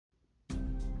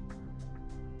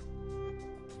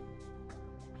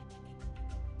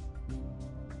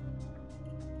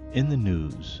In the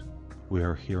news, we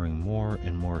are hearing more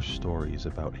and more stories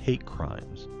about hate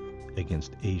crimes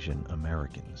against Asian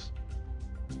Americans.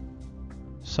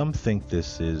 Some think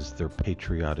this is their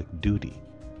patriotic duty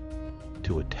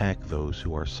to attack those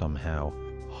who are somehow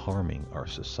harming our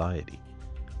society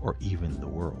or even the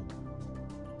world.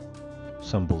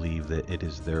 Some believe that it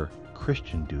is their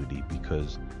Christian duty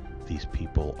because these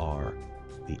people are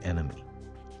the enemy.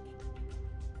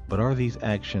 But are these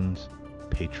actions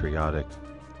patriotic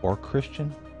or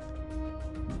Christian?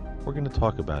 We're going to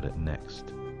talk about it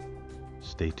next.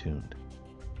 Stay tuned.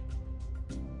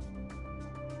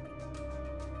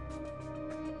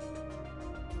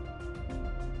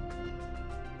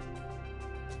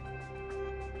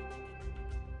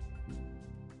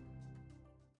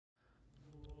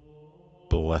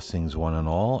 Blessings, one and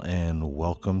all, and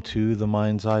welcome to the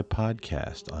Mind's Eye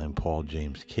Podcast. I'm Paul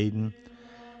James Caden,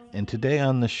 and today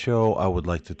on the show, I would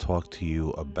like to talk to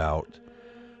you about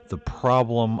the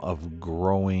problem of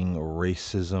growing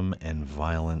racism and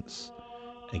violence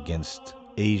against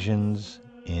Asians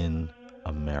in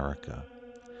America.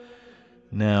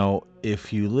 Now,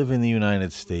 if you live in the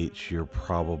United States, you're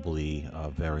probably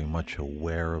very much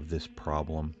aware of this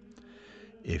problem.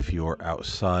 If you're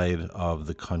outside of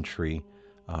the country,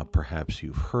 perhaps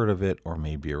you've heard of it, or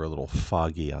maybe you're a little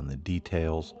foggy on the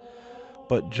details.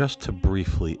 But just to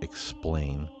briefly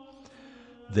explain,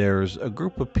 there's a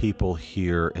group of people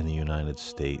here in the United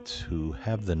States who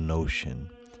have the notion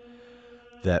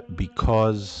that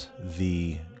because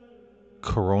the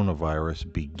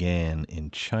coronavirus began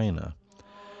in China,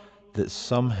 that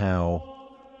somehow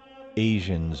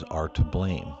Asians are to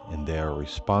blame and they are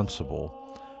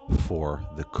responsible for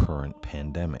the current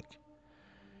pandemic.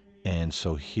 And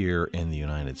so here in the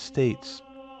United States,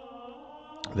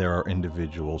 there are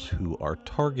individuals who are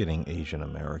targeting Asian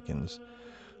Americans,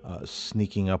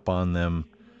 sneaking up on them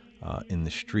in the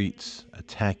streets,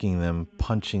 attacking them,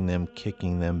 punching them,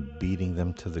 kicking them, beating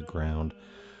them to the ground,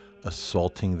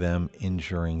 assaulting them,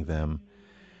 injuring them.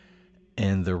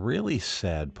 And the really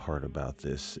sad part about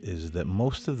this is that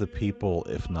most of the people,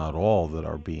 if not all, that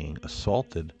are being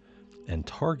assaulted and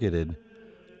targeted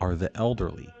are the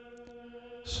elderly.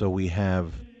 So we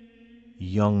have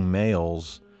young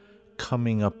males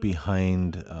coming up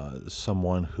behind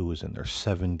someone who is in their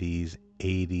 70s,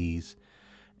 80s,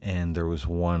 and there was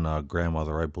one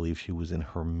grandmother, I believe she was in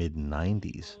her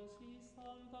mid-90s,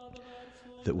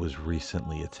 that was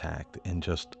recently attacked and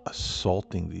just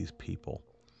assaulting these people.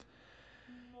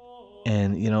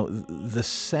 And, the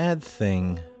sad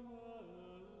thing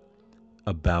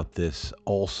about this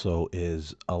also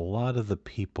is a lot of the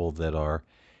people that are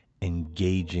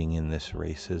engaging in this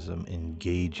racism,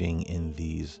 engaging in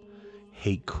these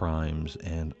hate crimes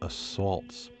and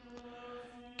assaults,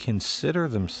 consider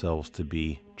themselves to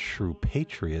be true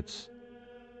patriots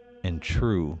and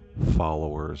true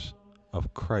followers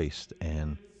of Christ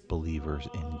and believers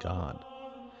in God.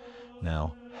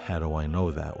 Now, how do I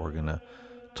know that? We're going to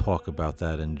talk about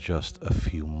that in just a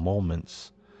few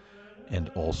moments, and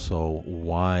also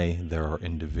why there are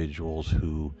individuals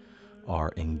who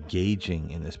are engaging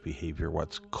in this behavior,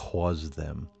 what's caused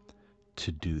them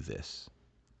to do this.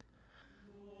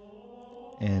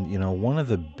 And, one of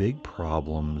the big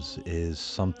problems is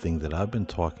something that I've been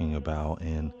talking about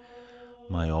in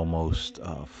my almost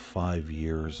 5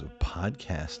 years of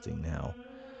podcasting now,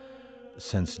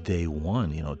 since day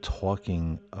one,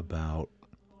 talking about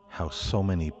how so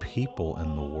many people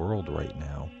in the world right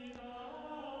now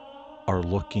are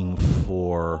looking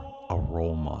for a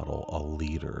role model, a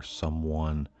leader,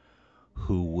 someone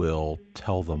who will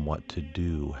tell them what to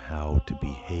do, how to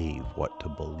behave, what to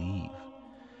believe.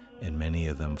 And many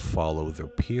of them follow their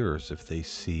peers if they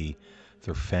see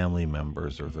their family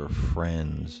members or their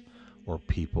friends or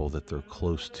people that they're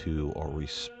close to or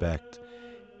respect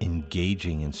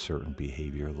engaging in certain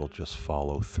behavior, they'll just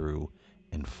follow through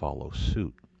and follow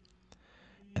suit.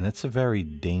 And that's a very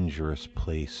dangerous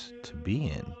place to be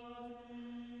in,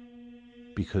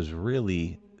 because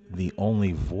really the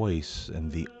only voice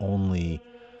and the only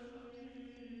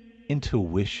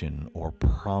intuition or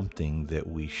prompting that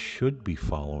we should be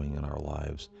following in our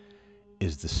lives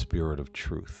is the Spirit of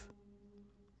truth,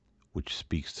 which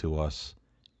speaks to us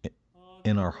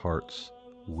in our hearts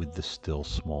with the still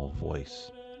small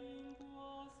voice.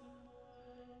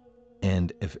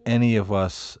 And if any of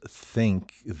us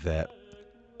think that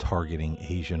targeting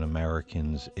Asian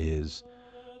Americans is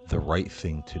the right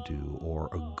thing to do or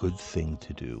a good thing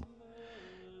to do,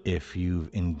 if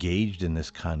you've engaged in this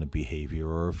kind of behavior,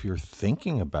 or if you're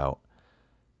thinking about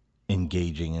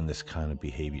engaging in this kind of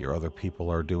behavior, other people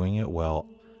are doing it, well,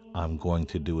 I'm going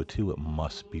to do it too. It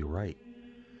must be right.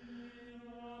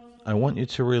 I want you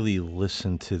to really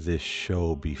listen to this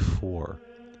show before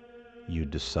you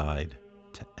decide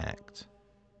to act.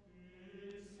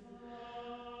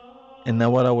 And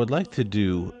now, what I would like to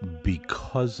do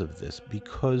because of this,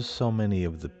 because so many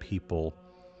of the people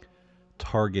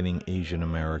targeting Asian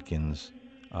Americans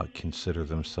consider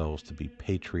themselves to be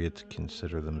patriots,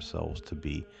 consider themselves to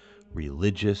be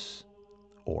religious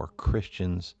or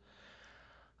Christians,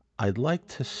 I'd like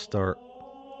to start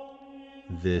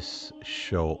this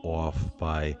show off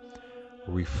by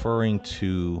referring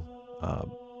to uh,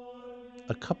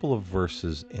 a couple of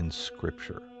verses in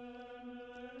Scripture.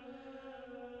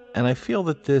 And I feel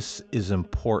that this is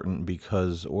important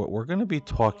because what we're going to be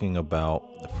talking about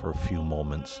for a few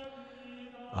moments,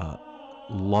 uh,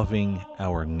 loving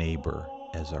our neighbor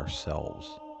as ourselves.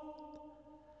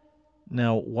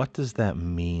 Now, what does that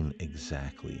mean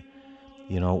exactly?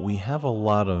 You know, we have a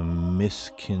lot of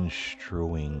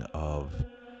misconstruing of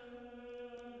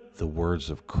the words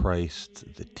of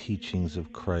Christ, the teachings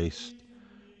of Christ,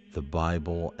 the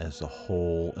Bible as a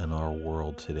whole in our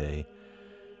world today.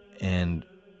 And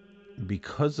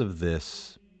because of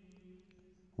this,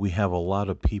 we have a lot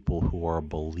of people who are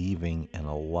believing in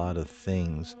a lot of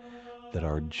things that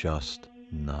are just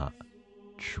not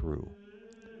true.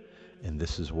 And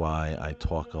this is why I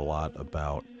talk a lot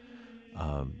about,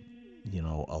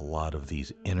 a lot of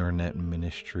these internet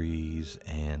ministries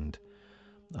and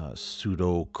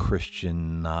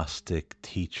pseudo-Christian Gnostic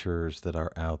teachers that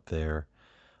are out there,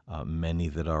 many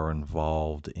that are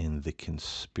involved in the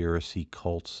conspiracy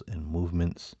cults and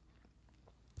movements.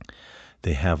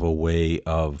 They have a way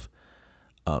of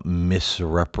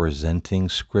misrepresenting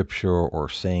Scripture or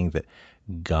saying that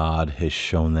God has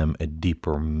shown them a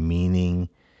deeper meaning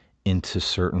into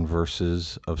certain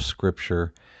verses of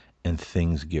Scripture, and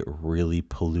things get really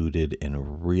polluted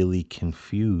and really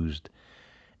confused,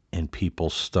 and people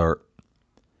start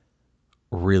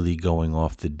really going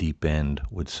off the deep end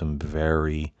with some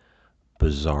very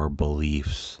bizarre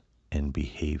beliefs and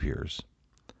behaviors.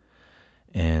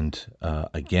 And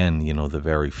again, the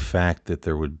very fact that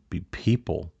there would be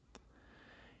people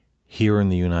here in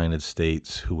the United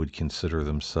States who would consider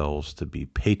themselves to be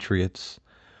patriots,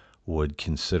 would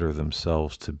consider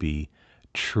themselves to be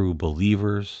true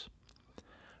believers,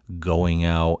 going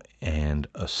out and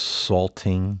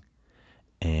assaulting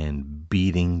and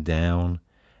beating down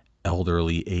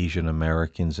elderly Asian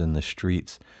Americans in the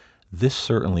streets, this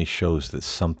certainly shows that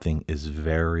something is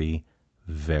very,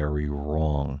 very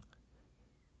wrong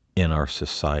in our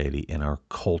society, in our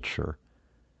culture,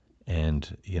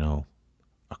 and,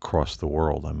 across the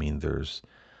world. I mean, there's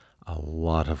a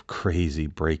lot of crazy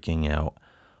breaking out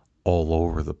all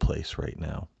over the place right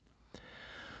now.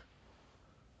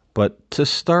 But to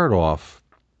start off,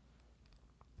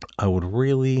 I would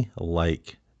really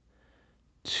like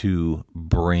to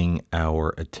bring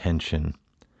our attention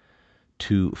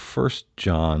to 1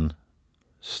 John,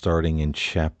 starting in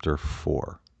chapter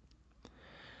 4.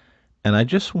 And I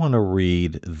just want to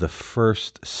read the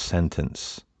first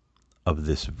sentence of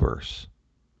this verse.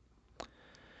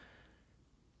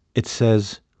 It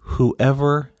says,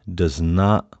 "Whoever does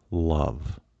not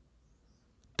love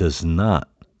does not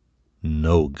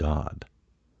know God,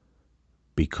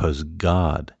 because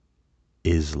God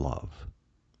is love."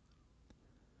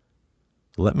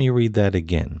 Let me read that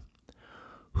again.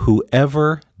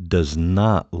 Whoever does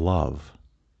not love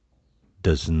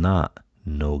does not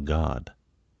know God,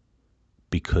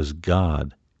 because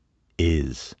God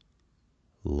is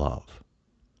love.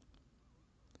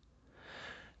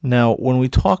 Now, when we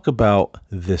talk about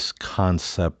this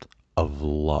concept of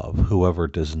love, whoever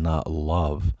does not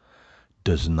love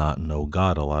does not know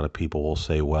God, a lot of people will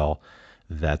say, well,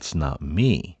 that's not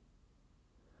me.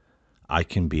 I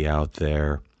can be out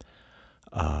there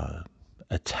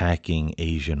attacking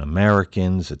Asian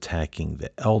Americans, attacking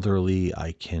the elderly.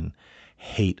 I can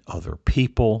hate other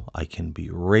people. I can be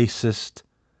racist.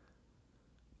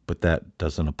 But that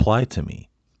doesn't apply to me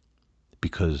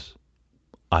because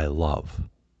I love.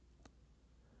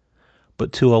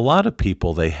 But to a lot of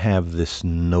people, they have this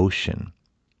notion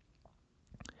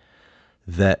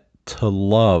that to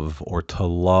love or to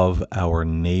love our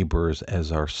neighbors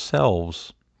as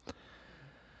ourselves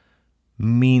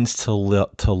means to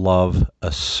love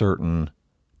a certain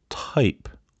type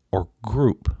or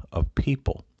group of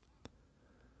people.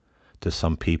 To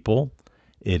some people,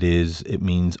 it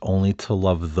means only to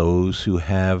love those who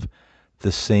have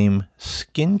the same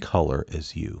skin color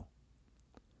as you.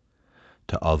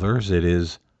 To others, it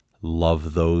is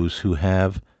love those who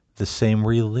have the same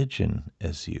religion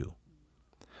as you.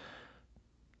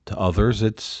 To others,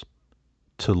 it's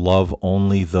to love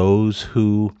only those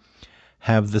who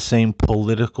have the same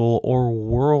political or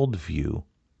worldview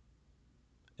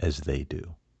as they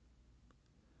do.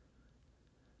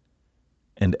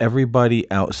 And everybody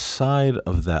outside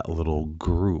of that little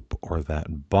group or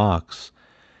that box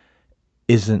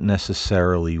isn't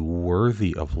necessarily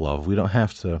worthy of love. We don't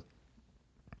have to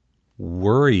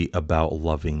worry about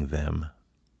loving them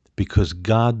because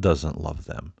God doesn't love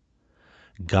them.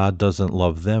 God doesn't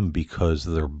love them because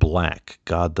they're black.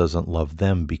 God doesn't love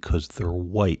them because they're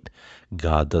white.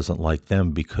 God doesn't like them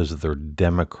because they're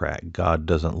Democrat. God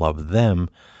doesn't love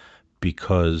them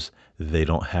because they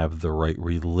don't have the right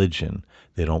religion.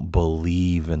 They don't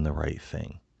believe in the right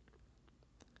thing.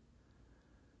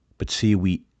 But see,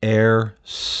 we err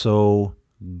so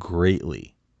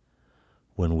greatly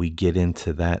when we get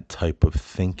into that type of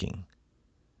thinking.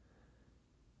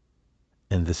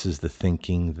 And this is the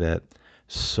thinking that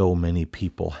so many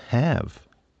people have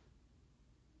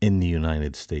in the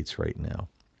United States right now.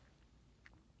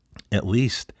 At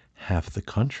least half the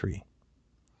country.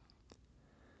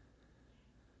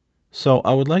 So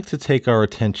I would like to take our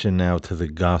attention now to the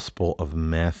Gospel of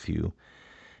Matthew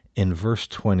in verse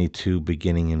 22,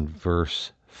 beginning in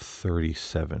verse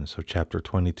 37. So chapter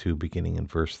 22, beginning in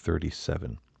verse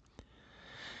 37.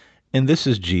 And this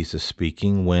is Jesus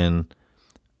speaking when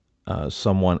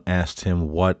someone asked him,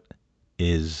 "What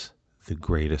is the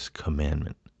greatest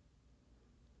commandment?"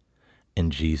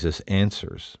 And Jesus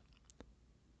answers,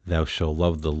 "Thou shalt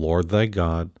love the Lord thy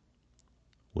God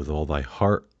with all thy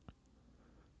heart,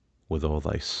 with all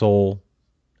thy soul,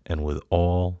 and with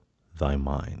all thy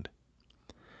mind.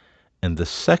 And the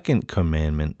second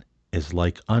commandment is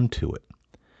like unto it.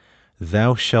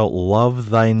 Thou shalt love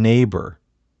thy neighbor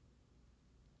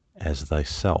as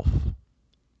thyself."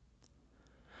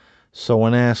 So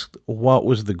when asked what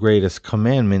was the greatest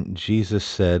commandment, Jesus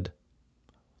said,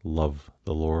 "Love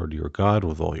the Lord your God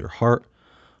with all your heart,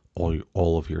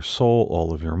 all of your soul,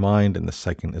 all of your mind." And the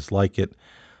second is like it,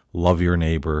 love your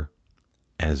neighbor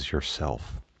as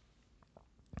yourself.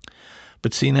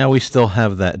 But see, now we still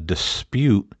have that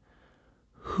dispute.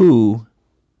 Who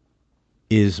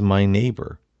is my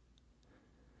neighbor?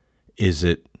 Is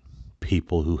it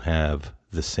people who have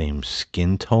the same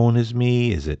skin tone as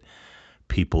me? Is it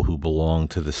people who belong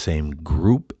to the same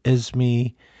group as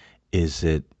me? Is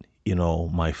it,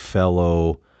 my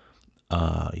fellow,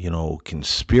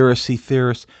 conspiracy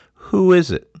theorists? Who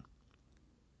is it?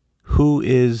 Who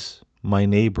is my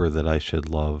neighbor that I should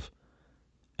love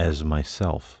as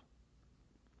myself?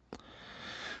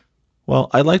 Well,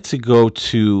 I'd like to go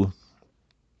to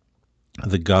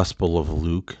the Gospel of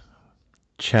Luke,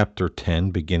 chapter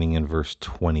 10, beginning in verse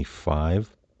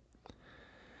 25.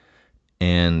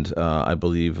 And I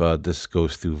believe this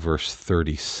goes through verse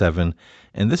 37.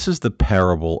 And this is the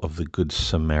parable of the Good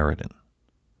Samaritan.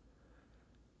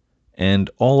 And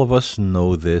all of us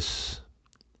know this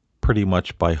pretty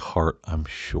much by heart, I'm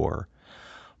sure.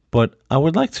 But I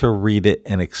would like to read it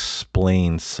and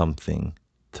explain something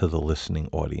to the listening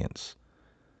audience,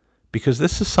 because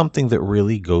this is something that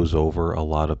really goes over a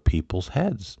lot of people's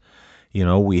heads.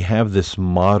 We have this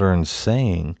modern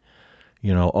saying,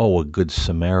 "Oh, a good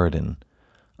Samaritan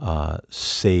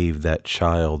saved that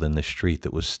child in the street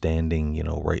that was standing,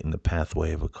 right in the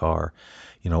pathway of a car.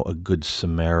 A good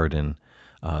Samaritan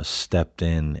stepped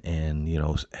in and,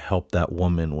 helped that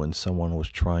woman when someone was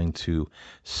trying to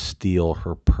steal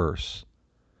her purse."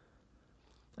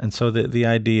 And so the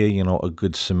idea, a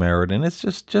good Samaritan, it's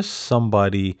just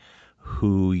somebody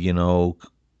who, you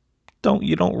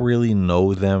don't really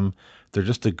know them. They're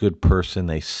just a good person.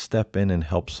 They step in and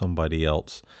help somebody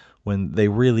else when they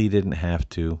really didn't have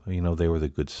to. They were the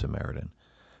Good Samaritan.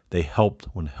 They helped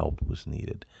when help was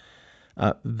needed.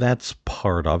 That's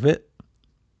part of it.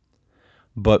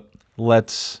 But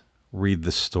let's read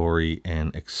the story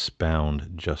and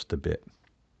expound just a bit.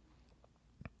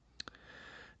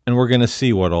 And we're going to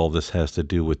see what all this has to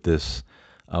do with this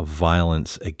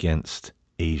violence against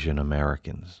Asian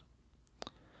Americans.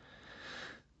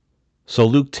 So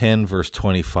Luke 10, verse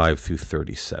 25 through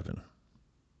 37.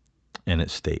 And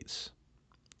it states,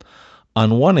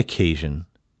 "On one occasion,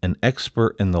 an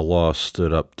expert in the law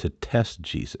stood up to test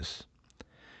Jesus.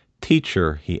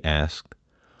 'Teacher,' he asked,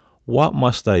 'what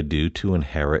must I do to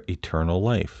inherit eternal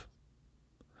life?'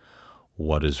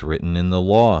 'What is written in the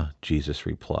law?' Jesus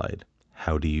replied.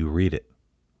 'How do you read it?'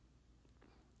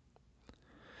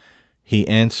 He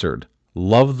answered,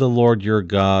 'Love the Lord your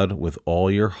God with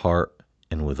all your heart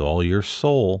and with all your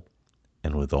soul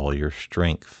and with all your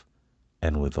strength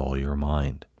and with all your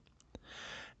mind.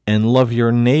 And love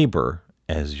your neighbor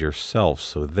as yourself.'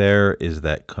 So there is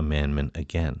that commandment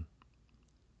again.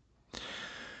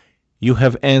 'You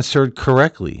have answered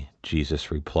correctly,' Jesus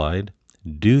replied.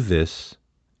 Do this,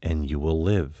 and you will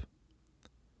live."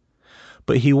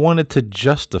 But he wanted to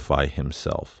justify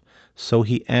himself, so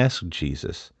he asked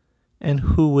Jesus, "And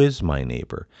who is my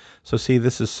neighbor?" So see,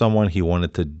 this is someone he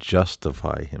wanted to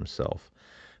justify himself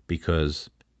because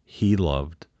he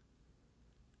loved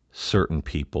certain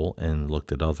people and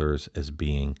looked at others as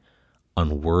being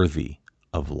unworthy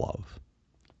of love.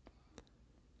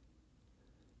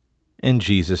 And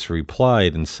Jesus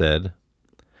replied and said,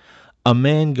 "A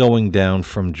man going down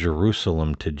from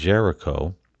Jerusalem to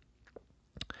Jericho,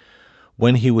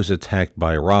 when he was attacked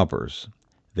by robbers,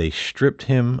 they stripped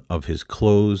him of his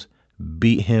clothes,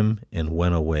 beat him, and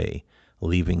went away,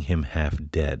 leaving him half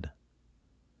dead.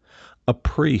 A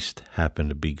priest happened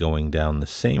to be going down the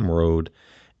same road,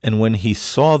 and when he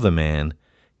saw the man,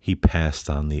 he passed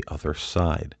on the other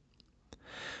side."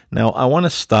 Now, I want to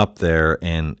stop there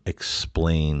and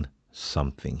explain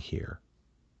something here.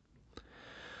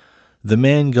 The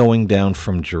man going down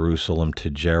from Jerusalem to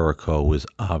Jericho was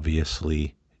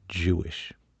obviously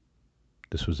Jewish.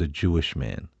 This was a Jewish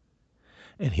man,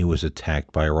 and he was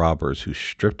attacked by robbers who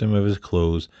stripped him of his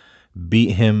clothes,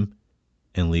 beat him,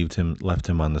 and left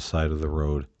him on the side of the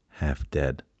road half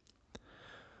dead.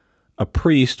 A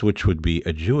priest, which would be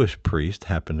a Jewish priest,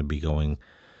 happened to be going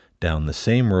down the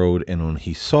same road, and when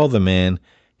he saw the man,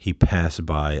 he passed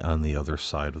by on the other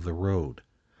side of the road.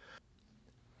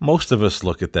 Most of us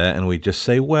look at that and we just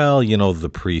say, well, the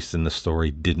priest in the story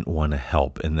didn't want to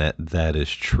help, and that is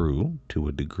true to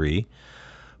a degree.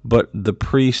 But the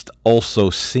priest, also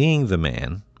seeing the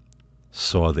man,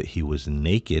 saw that he was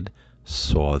naked,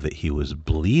 saw that he was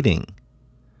bleeding.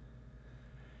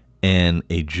 And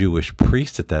a Jewish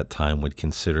priest at that time would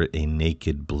consider a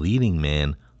naked, bleeding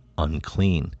man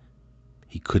unclean.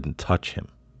 He couldn't touch him.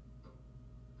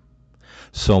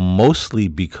 So mostly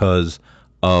because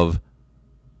of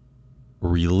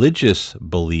religious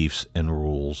beliefs and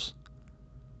rules,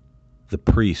 the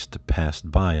priest passed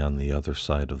by on the other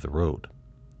side of the road.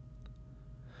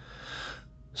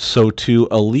 So to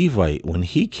a Levite, when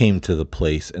he came to the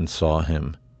place and saw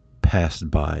him,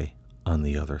 passed by on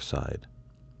the other side.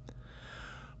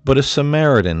 But a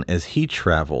Samaritan, as he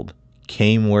traveled,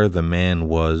 came where the man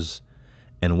was,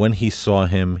 and when he saw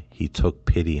him, he took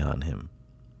pity on him.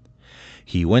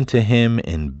 He went to him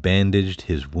and bandaged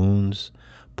his wounds,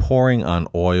 pouring on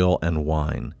oil and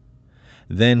wine.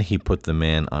 Then he put the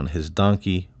man on his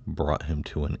donkey, brought him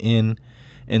to an inn,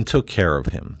 and took care of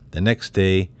him. The next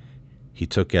day he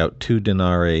took out 2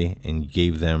 denarii and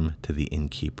gave them to the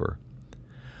innkeeper.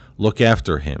 "Look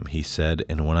after him," he said,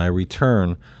 "and when I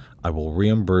return, I will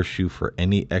reimburse you for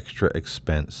any extra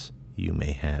expense you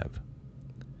may have."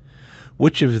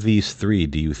 Which of these 3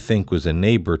 do you think was a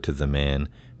neighbor to the man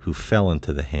who fell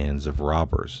into the hands of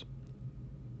robbers?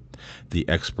 The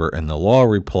expert in the law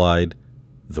replied,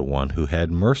 "The one who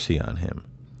had mercy on him."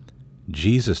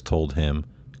 Jesus told him,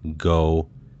 "Go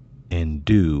and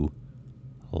do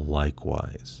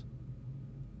likewise."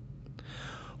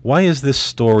 Why is this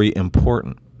story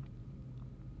important?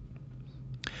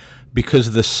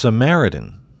 Because the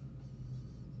Samaritan,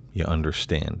 you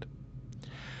understand,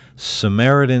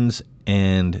 Samaritans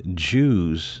and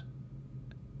Jews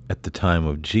at the time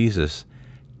of Jesus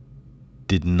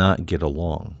did not get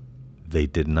along. They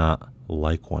did not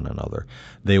like one another.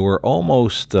 They were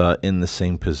almost in the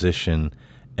same position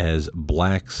as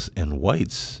blacks and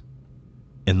whites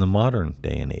in the modern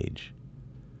day and age.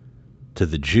 To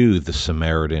the Jew, the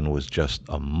Samaritan was just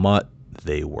a mutt.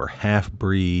 They were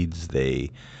half-breeds.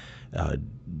 They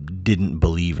didn't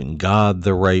believe in God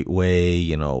the right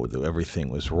way. Everything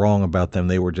was wrong about them.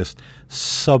 They were just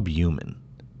subhuman.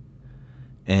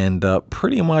 And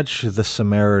pretty much the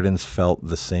Samaritans felt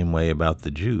the same way about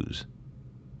the Jews.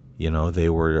 They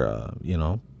were,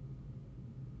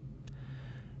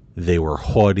 they were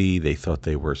haughty. They thought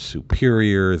they were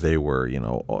superior. They were,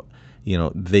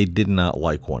 they did not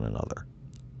like one another.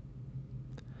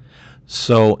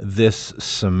 So this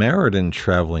Samaritan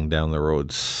traveling down the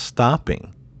road,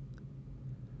 stopping,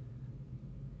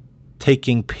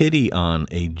 taking pity on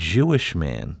a Jewish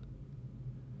man,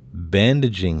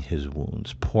 bandaging his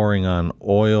wounds, pouring on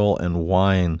oil and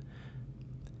wine,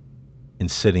 and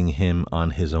setting him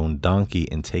on his own donkey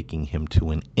and taking him to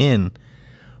an inn,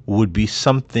 would be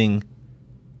something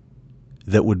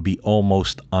that would be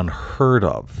almost unheard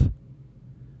of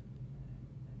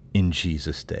in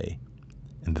Jesus' day.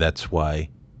 And that's why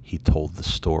he told the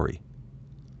story.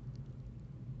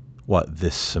 What,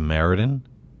 this Samaritan,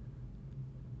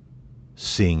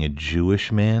 seeing a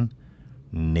Jewish man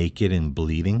naked and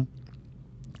bleeding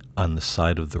on the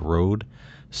side of the road,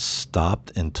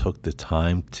 stopped and took the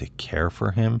time to care for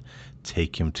him,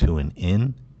 take him to an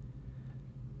inn,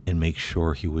 and make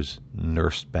sure he was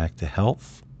nursed back to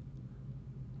health?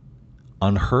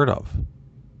 Unheard of.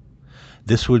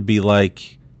 This would be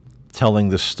like telling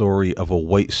the story of a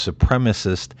white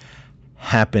supremacist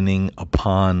happening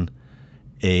upon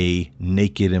a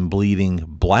naked and bleeding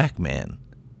black man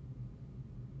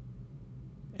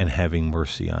and having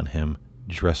mercy on him,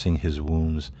 dressing his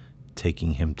wounds,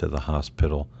 taking him to the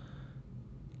hospital,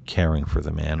 caring for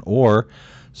the man. Or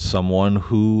someone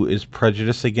who is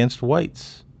prejudiced against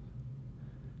whites.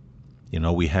 You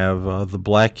know, we have the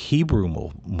Black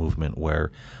Hebrew movement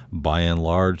where, by and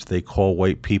large, they call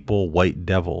white people white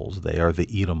devils. They are the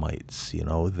Edomites. You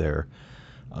know, they're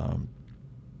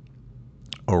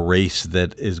a race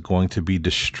that is going to be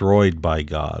destroyed by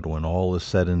God when all is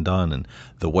said and done, and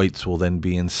the whites will then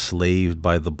be enslaved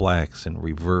by the blacks and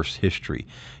reverse history.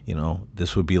 You know,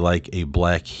 this would be like a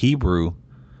Black Hebrew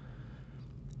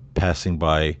passing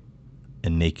by a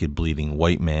naked, bleeding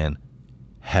white man,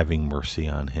 having mercy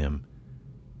on him,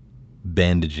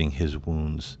 bandaging his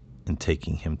wounds, and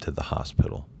taking him to the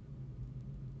hospital.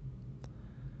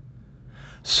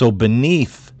 So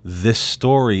beneath this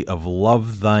story of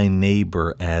love thy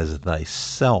neighbor as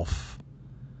thyself,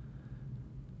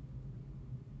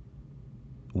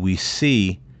 we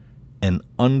see an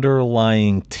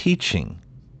underlying teaching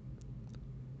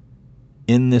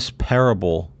in this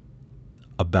parable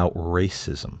about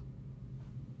racism.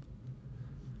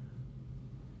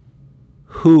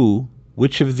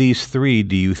 Which of these three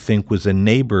do you think was a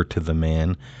neighbor to the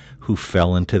man who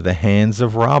fell into the hands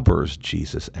of robbers?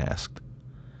 Jesus asked.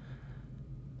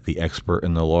 The expert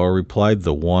in the law replied,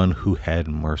 the one who had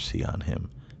mercy on him.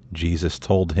 Jesus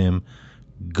told him,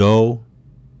 go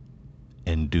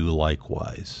and do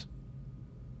likewise.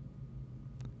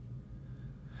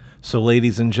 So,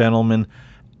 ladies and gentlemen,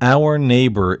 our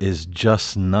neighbor is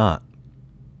just not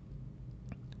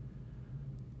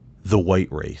the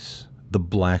white race, the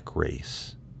black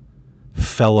race,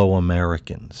 fellow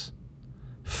Americans,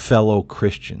 fellow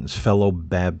Christians, fellow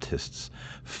Baptists,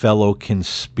 fellow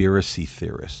conspiracy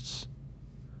theorists.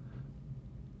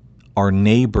 Our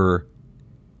neighbor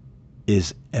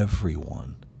is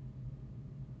everyone.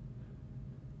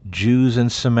 Jews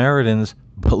and Samaritans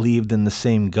believed in the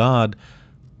same God.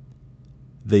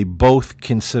 They both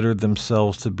considered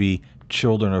themselves to be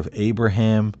children of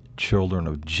Abraham, children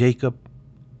of Jacob,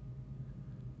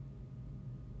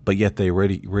 but yet they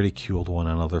ridiculed one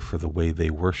another for the way they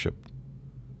worshiped,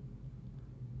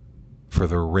 for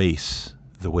their race,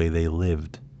 the way they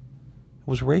lived. It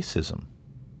was racism.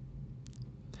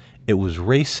 It was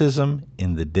racism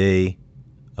in the day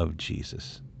of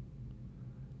Jesus.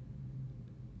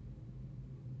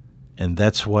 And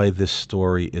that's why this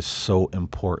story is so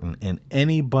important. And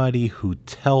anybody who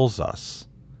tells us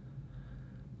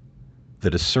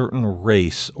that a certain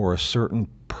race or a certain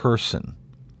person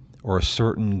or a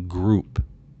certain group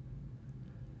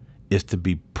is to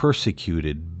be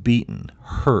persecuted, beaten,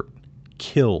 hurt,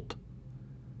 killed,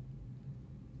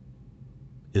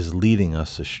 is leading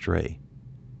us astray.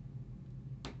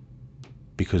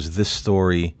 Because this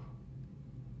story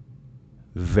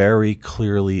very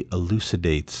clearly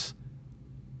elucidates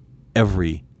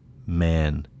every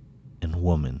man and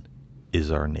woman is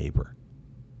our neighbor,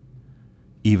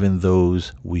 even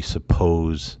those we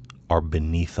suppose are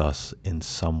beneath us in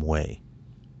some way.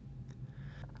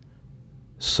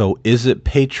 So is it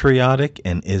patriotic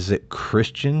and is it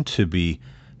Christian to be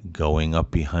going up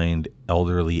behind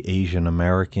elderly Asian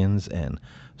Americans and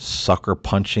sucker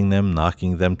punching them,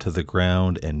 knocking them to the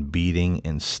ground, and beating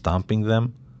and stomping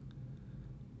them?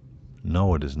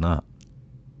 No, it is not.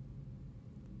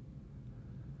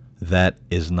 That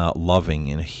is not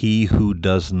loving, and he who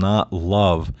does not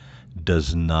love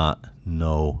does not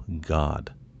know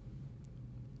God.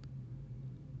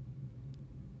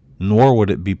 Nor would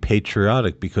it be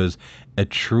patriotic, because a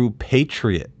true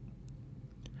patriot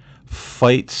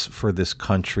fights for this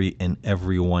country and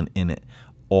everyone in it,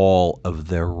 all of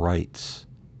their rights,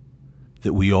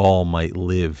 that we all might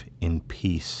live in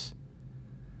peace.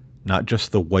 Not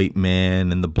just the white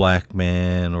man and the black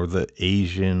man or the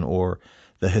Asian or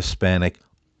the Hispanic,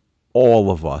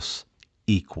 all of us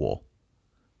equal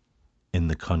in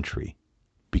the country,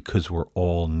 because we're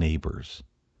all neighbors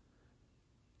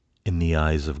in the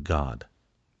eyes of God.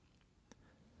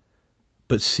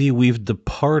 But see, we've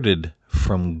departed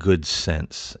from good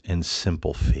sense and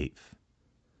simple faith.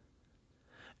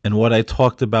 And what I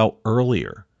talked about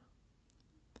earlier,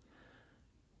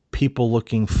 people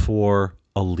looking for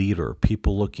a leader,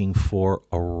 people looking for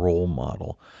a role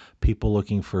model, people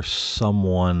looking for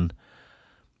someone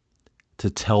to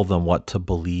tell them what to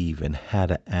believe and how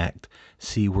to act.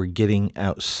 See, we're getting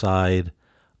outside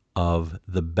of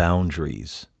the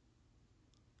boundaries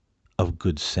of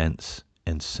good sense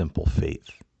and simple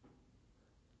faith.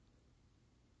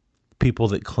 People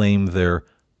that claim they're,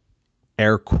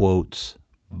 air quotes,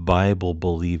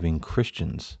 Bible-believing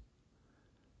Christians,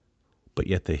 but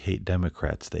yet they hate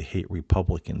Democrats, they hate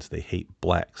Republicans, they hate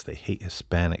blacks, they hate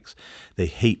Hispanics, they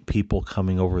hate people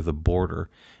coming over the border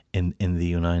in the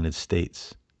United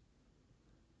States.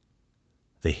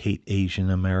 They hate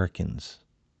Asian Americans.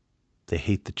 They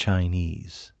hate the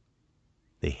Chinese.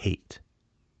 They hate.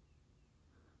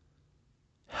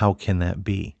 How can that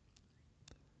be?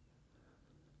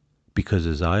 Because,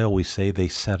 as I always say, they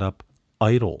set up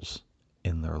idols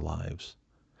in their lives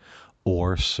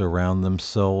or surround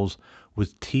themselves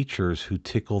with teachers who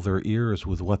tickle their ears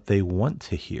with what they want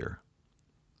to hear.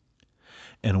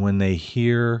 And when they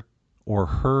hear or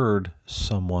heard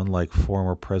someone like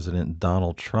former President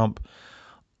Donald Trump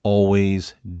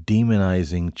always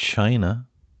demonizing China,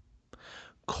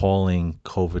 calling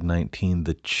COVID-19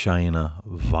 the China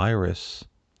virus,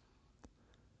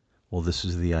 well, this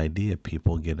is the idea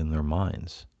people get in their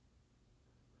minds.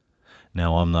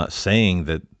 Now, I'm not saying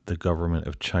that the government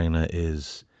of China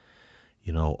is,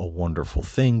 a wonderful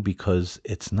thing, because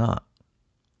it's not.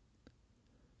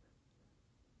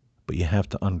 But you have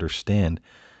to understand,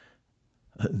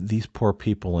 these poor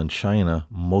people in China,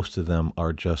 most of them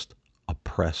are just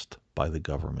oppressed by the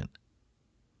government.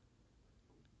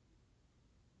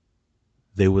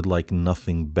 They would like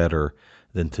nothing better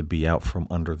than to be out from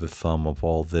under the thumb of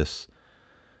all this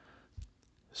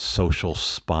social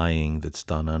spying that's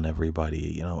done on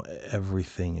everybody.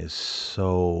 Everything is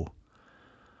so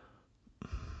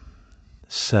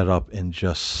set up in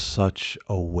just such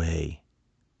a way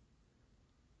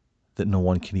that no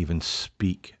one can even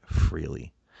speak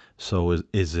freely. So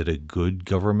is it a good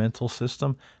governmental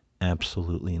system?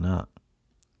 Absolutely not.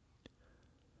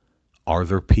 Are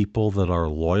there people that are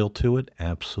loyal to it?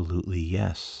 Absolutely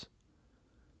yes.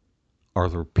 Are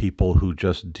there people who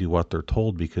just do what they're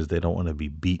told because they don't want to be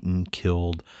beaten,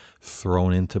 killed,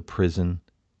 thrown into prison,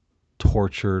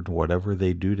 tortured, whatever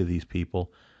they do to these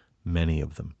people? Many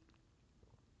of them.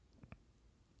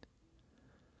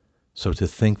 So to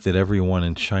think that everyone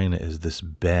in China is this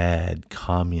bad,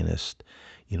 communist,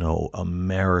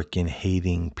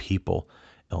 American-hating people,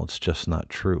 it's just not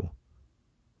true.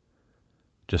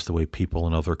 Just the way people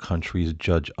in other countries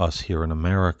judge us here in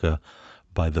America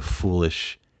by the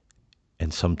foolish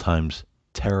and sometimes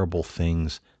terrible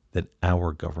things that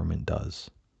our government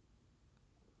does.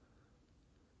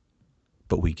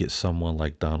 But we get someone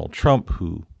like Donald Trump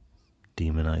who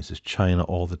demonizes China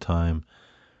all the time,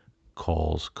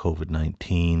 calls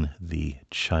COVID-19 the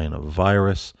China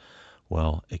virus.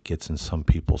 Well, it gets in some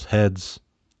people's heads.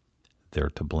 They're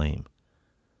to blame.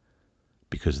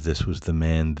 Because this was the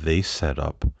man they set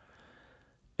up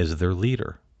as their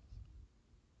leader,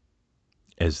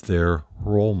 as their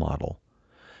role model,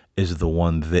 as the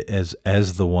one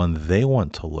as the one they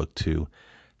want to look to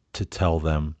tell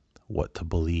them what to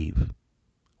believe,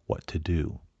 what to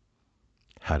do,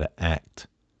 how to act,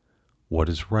 what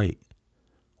is right,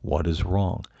 what is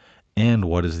wrong, and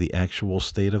what is the actual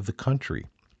state of the country.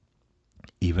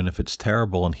 Even if it's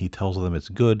terrible and he tells them it's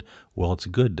good, well, it's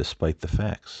good despite the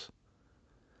facts.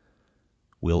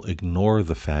 We'll ignore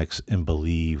the facts and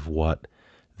believe what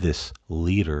this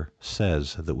leader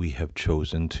says that we have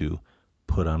chosen to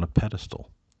put on a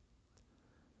pedestal.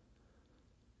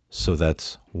 So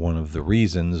that's one of the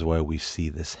reasons why we see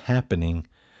this happening,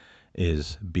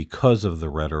 is because of the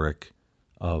rhetoric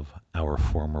of our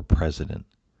former president.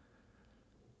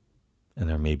 And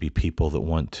there may be people that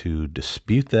want to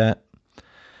dispute that,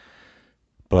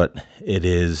 but it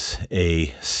is a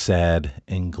sad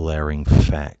and glaring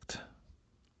fact.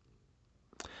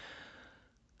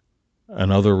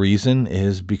 Another reason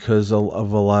is because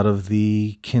of a lot of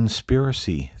the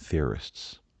conspiracy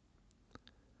theorists.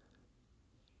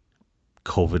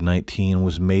 COVID-19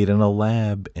 was made in a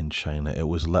lab in China. It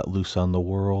was let loose on the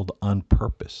world on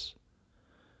purpose.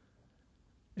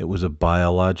 It was a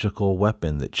biological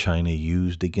weapon that China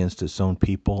used against its own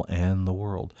people and the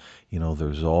world.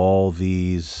 There's all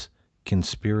these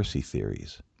conspiracy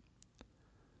theories.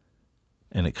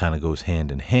 And it kind of goes hand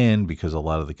in hand, because a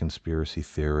lot of the conspiracy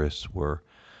theorists were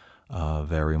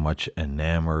very much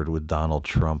enamored with Donald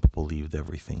Trump, believed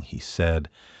everything he said,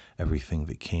 everything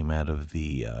that came out of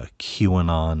the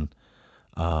QAnon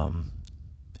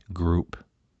group.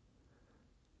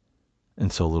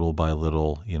 And so little by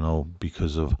little,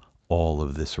 because of all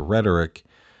of this rhetoric,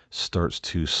 starts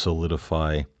to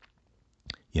solidify,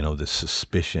 this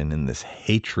suspicion and this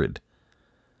hatred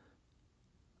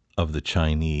of the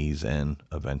Chinese and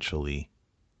eventually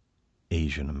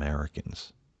Asian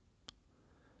Americans.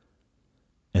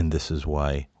 And this is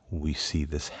why we see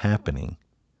this happening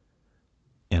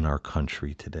in our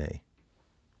country today.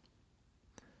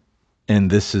 And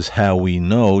this is how we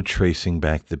know, tracing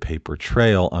back the paper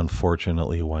trail,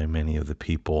 unfortunately, why many of the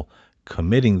people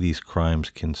committing these crimes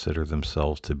consider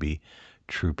themselves to be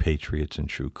true patriots and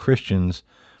true Christians,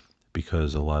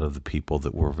 because a lot of the people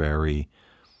that were very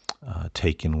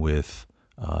taken with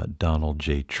Donald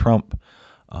J. Trump,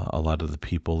 a lot of the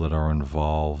people that are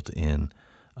involved in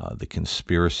the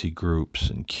conspiracy groups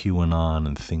and QAnon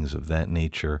and things of that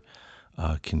nature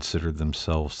considered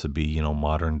themselves to be,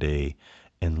 modern day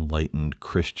enlightened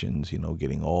Christians,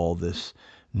 getting all this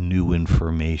new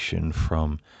information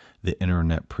from the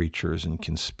internet preachers and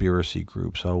conspiracy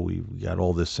groups. Oh, we got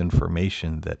all this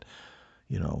information that,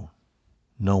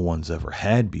 no one's ever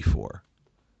had before.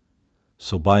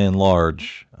 So by and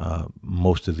large,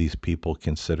 most of these people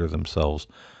consider themselves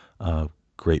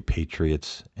great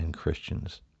patriots and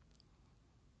Christians.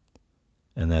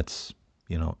 And that's,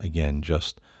 again,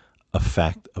 just a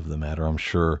fact of the matter. I'm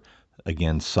sure,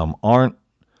 again, some aren't,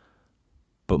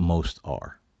 but most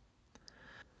are.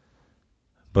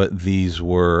 But these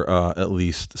were at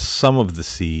least some of the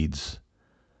seeds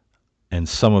and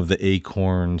some of the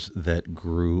acorns that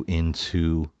grew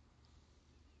into,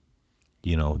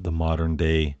 the modern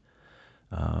day,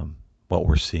 what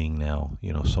we're seeing now,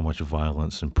 so much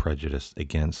violence and prejudice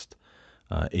against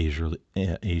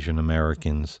Asian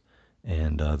Americans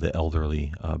and the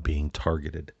elderly being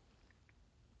targeted.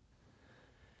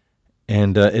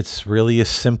 And it's really a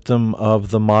symptom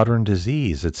of the modern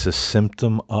disease. It's a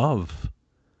symptom of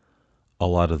a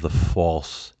lot of the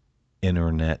false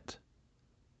internet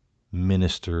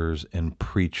ministers and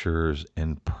preachers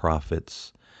and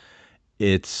prophets.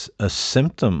 It's a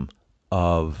symptom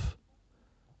of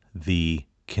the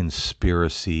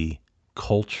conspiracy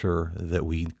culture that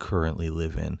we currently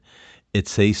live in.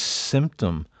 It's a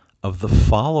symptom of the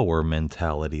follower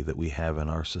mentality that we have in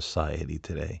our society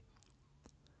today.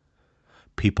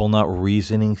 People not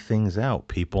reasoning things out,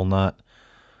 people not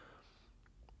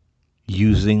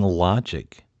using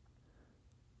logic,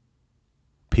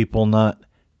 people not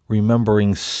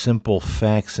remembering simple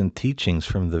facts and teachings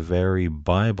from the very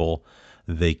Bible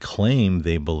they claim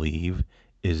they believe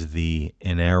is the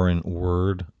inerrant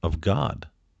word of God.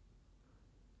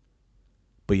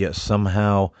 But yet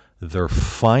somehow they're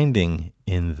finding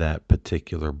in that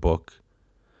particular book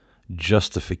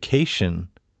justification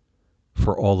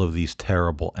for all of these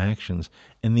terrible actions.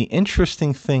 And the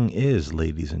interesting thing is,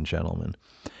 ladies and gentlemen,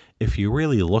 if you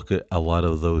really look at a lot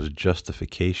of those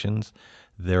justifications,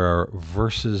 there are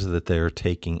verses that they are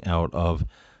taking out of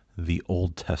the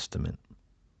Old Testament.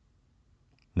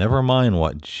 Never mind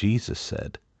what Jesus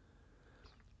said.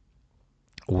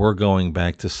 We're going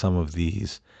back to some of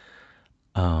these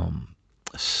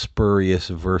spurious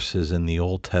verses in the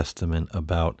Old Testament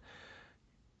about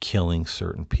killing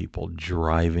certain people,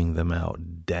 driving them out,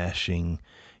 dashing,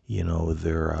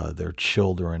 their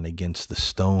children against the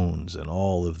stones, and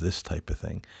all of this type of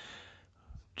thing.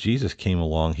 Jesus came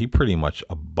along, he pretty much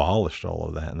abolished all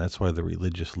of that, and that's why the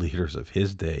religious leaders of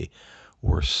his day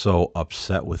were so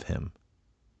upset with him.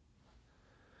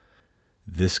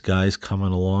 This guy's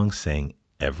coming along saying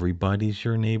everybody's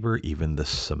your neighbor, even the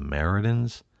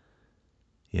Samaritans.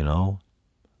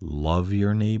 Love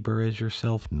your neighbor as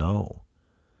yourself. No.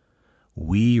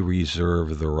 We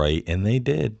reserve the right, and they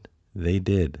did. They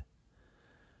did.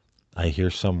 I hear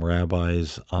some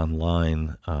rabbis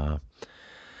online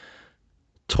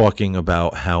talking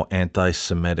about how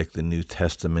anti-Semitic the New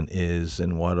Testament is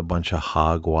and what a bunch of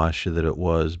hogwash that it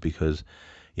was because,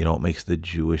 it makes the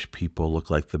Jewish people look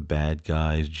like the bad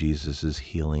guys. Jesus is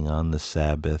healing on the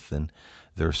Sabbath, and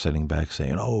they're sitting back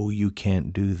saying, oh, you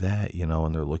can't do that,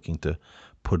 and they're looking to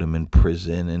put him in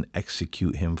prison and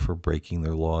execute him for breaking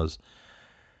their laws.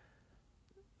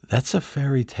 That's a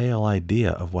fairy tale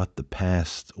idea of what the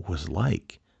past was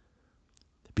like,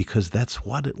 because that's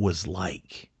what it was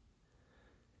like.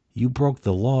 You broke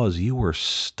the laws, you were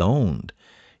stoned,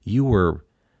 you were,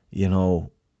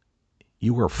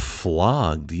 you were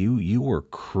flogged, you were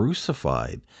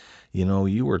crucified,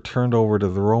 you were turned over to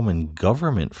the Roman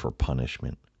government for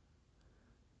punishment.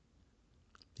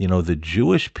 The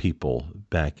Jewish people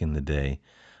back in the day,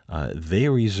 they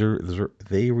reserved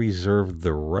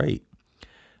the right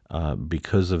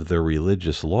because of their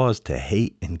religious laws to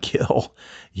hate and kill,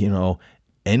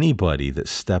 anybody that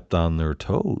stepped on their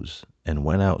toes and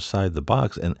went outside the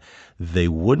box. And they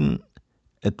wouldn't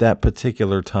at that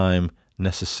particular time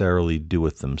necessarily do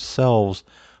it themselves,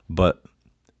 but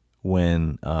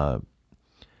when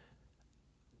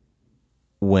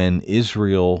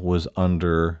Israel was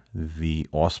under the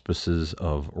auspices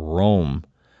of Rome,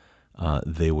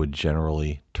 they would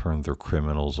generally turn their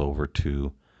criminals over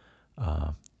to,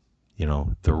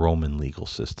 the Roman legal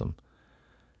system.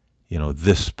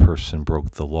 This person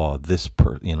broke the law,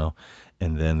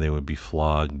 and then they would be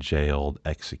flogged, jailed,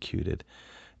 executed.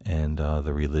 And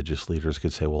the religious leaders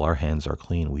could say, well, our hands are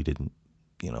clean. We didn't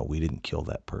kill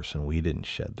that person. We didn't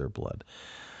shed their blood.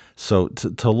 So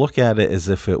to look at it as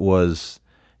if it was,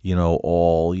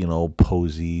 all,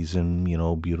 posies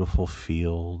and, beautiful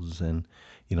fields, and,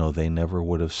 they never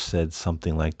would have said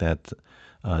something like that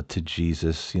to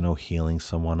Jesus, healing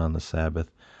someone on the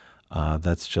Sabbath.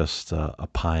 That's just a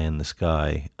pie in the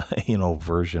sky,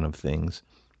 version of things.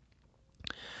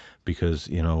 Because,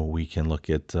 we can look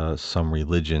at some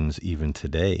religions even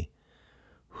today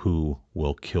who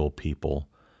will kill people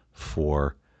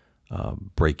for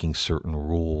breaking certain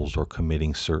rules or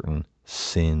committing certain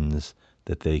sins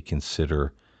that they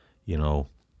consider,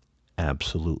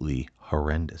 absolutely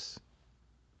horrendous.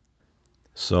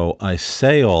 So I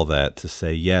say all that to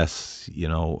say, yes, a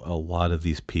lot of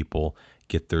these people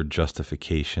get their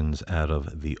justifications out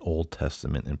of the Old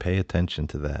Testament, and pay attention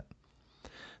to that.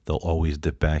 They'll always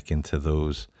dip back into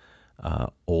those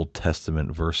Old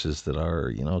Testament verses that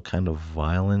are, kind of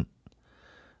violent,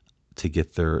 to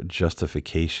get their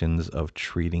justifications of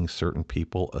treating certain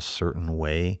people a certain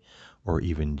way, or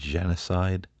even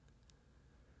genocide.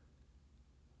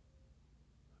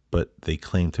 But they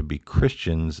claim to be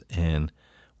Christians, and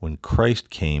when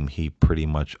Christ came, he pretty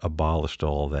much abolished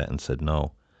all of that and said,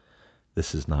 no,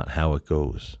 this is not how it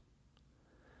goes.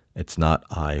 It's not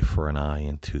eye for an eye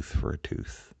and tooth for a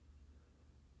tooth.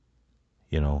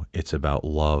 It's about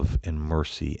love and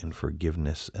mercy and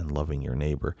forgiveness and loving your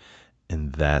neighbor.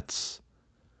 And that's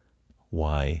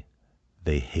why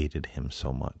they hated him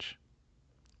so much.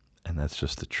 And that's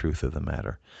just the truth of the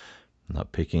matter.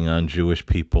 Not picking on Jewish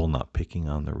people, not picking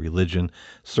on the religion.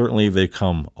 Certainly they've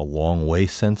come a long way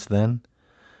since then.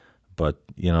 But,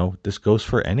 this goes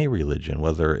for any religion,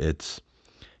 whether it's,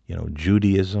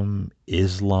 Judaism,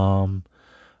 Islam,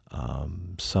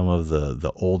 some of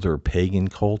the older pagan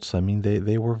cults. I mean,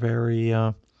 they were very,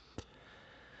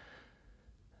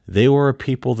 they were a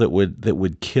people that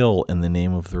would kill in the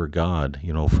name of their God,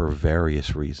 for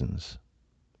various reasons.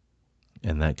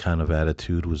 And that kind of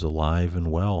attitude was alive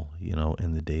and well,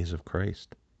 in the days of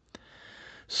Christ.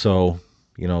 So,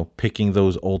 picking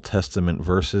those Old Testament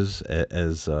verses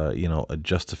as, a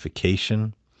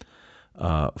justification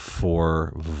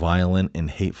for violent and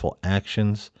hateful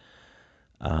actions,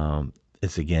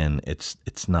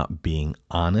 it's not being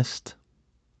honest.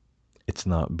 It's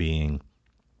not being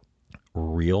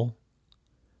real.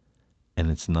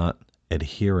 And it's not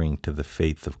adhering to the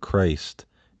faith of Christ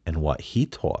and what he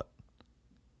taught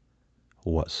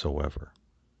whatsoever.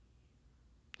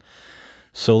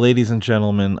 So, ladies and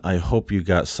gentlemen, I hope you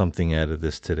got something out of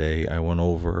this today. I went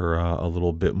over a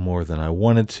little bit more than I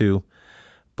wanted to,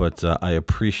 but I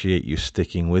appreciate you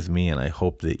sticking with me, and I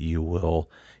hope that you will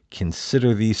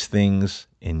consider these things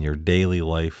in your daily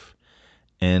life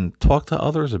and talk to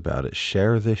others about it.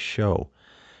 Share this show.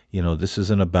 This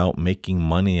isn't about making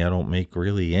money. I don't make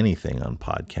really anything on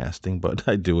podcasting, but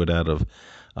I do it out of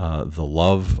the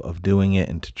love of doing it,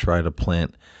 and to try to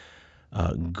plant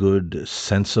good,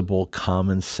 sensible,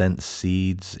 common sense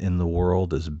seeds in the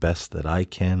world as best that I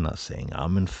can. Not saying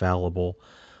I'm infallible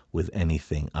with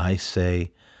anything I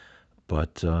say,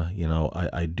 but,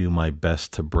 I do my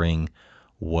best to bring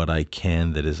what I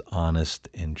can that is honest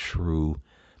and true,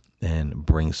 and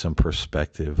bring some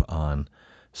perspective on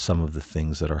some of the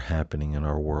things that are happening in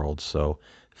our world. So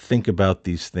think about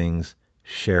these things.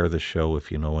 Share the show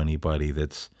if you know anybody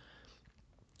that's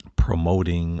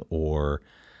promoting or,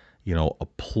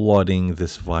 applauding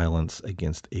this violence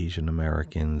against Asian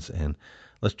Americans. And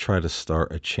let's try to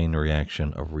start a chain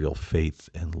reaction of real faith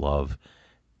and love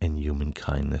and human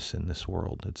kindness in this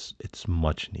world. It's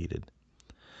much needed.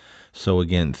 So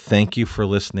again, thank you for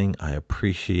listening. I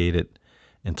appreciate it.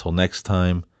 Until next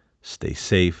time, stay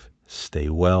safe, stay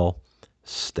well,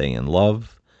 stay in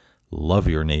love, love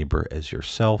your neighbor as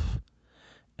yourself,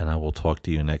 and I will talk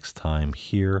to you next time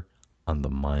here on the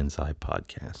Mind's Eye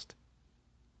Podcast.